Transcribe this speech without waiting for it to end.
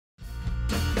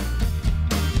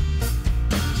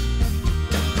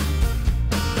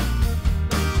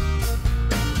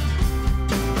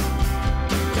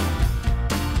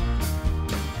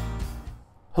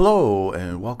Hello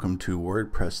and welcome to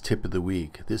WordPress Tip of the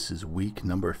Week. This is week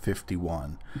number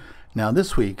 51. Now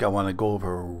this week I want to go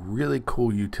over a really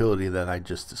cool utility that I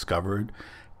just discovered.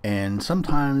 And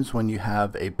sometimes when you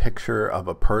have a picture of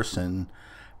a person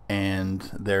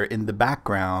and they're in the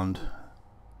background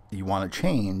you want to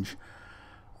change,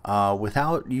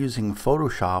 without using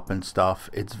Photoshop and stuff,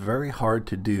 it's very hard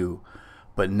to do.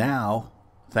 But now,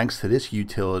 thanks to this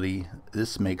utility,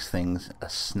 this makes things a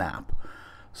snap.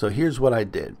 So here's what I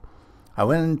did. I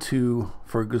went into,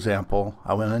 for example,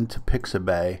 I went into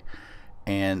Pixabay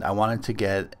and I wanted to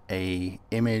get a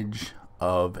image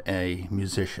of a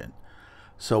musician.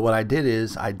 So what I did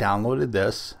is I downloaded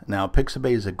this. Now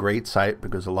Pixabay is a great site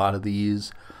because a lot of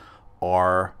these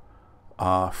are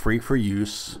free for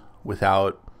use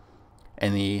without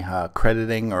any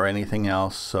crediting or anything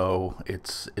else. So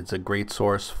it's a great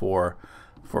source for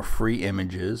free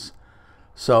images.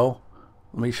 So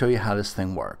let me show you how this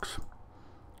thing works.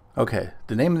 Okay,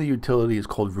 the name of the utility is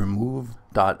called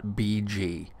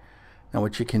remove.bg. Now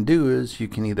what you can do is you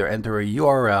can either enter a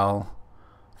URL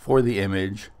for the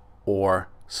image or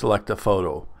select a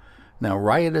photo. Now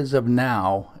right as of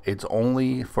now, it's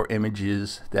only for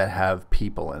images that have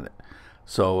people in it.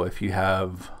 So if you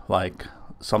have like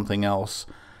something else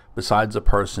besides a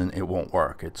person, it won't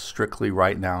work. It's strictly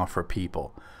right now for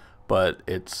people. But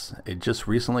it just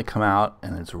recently come out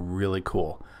and it's really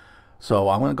cool. So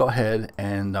I'm going to go ahead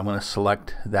and I'm going to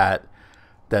select that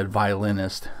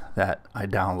violinist that I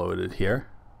downloaded here.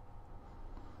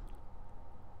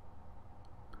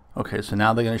 Okay, so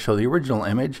now they're going to show the original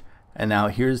image, and now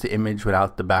here's the image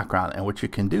without the background. And what you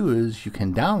can do is you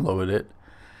can download it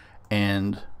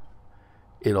and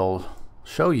it'll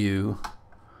show you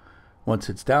once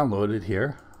it's downloaded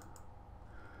here.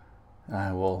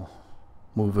 I will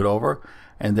move it over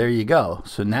and there you go.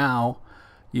 So now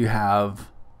you have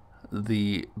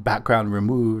the background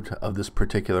removed of this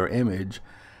particular image,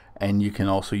 and you can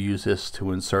also use this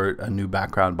to insert a new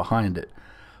background behind it.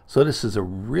 So this is a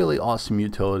really awesome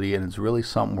utility and it's really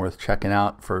something worth checking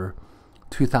out for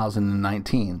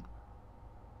 2019.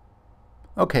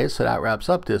 Okay, so that wraps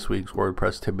up this week's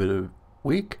WordPress Tip of the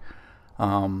Week.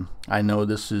 I know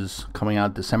this is coming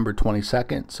out December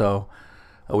 22nd, so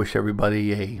I wish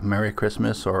everybody a Merry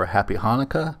Christmas or a Happy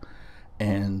Hanukkah,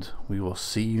 and we will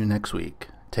see you next week.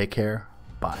 Take care.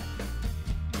 Bye.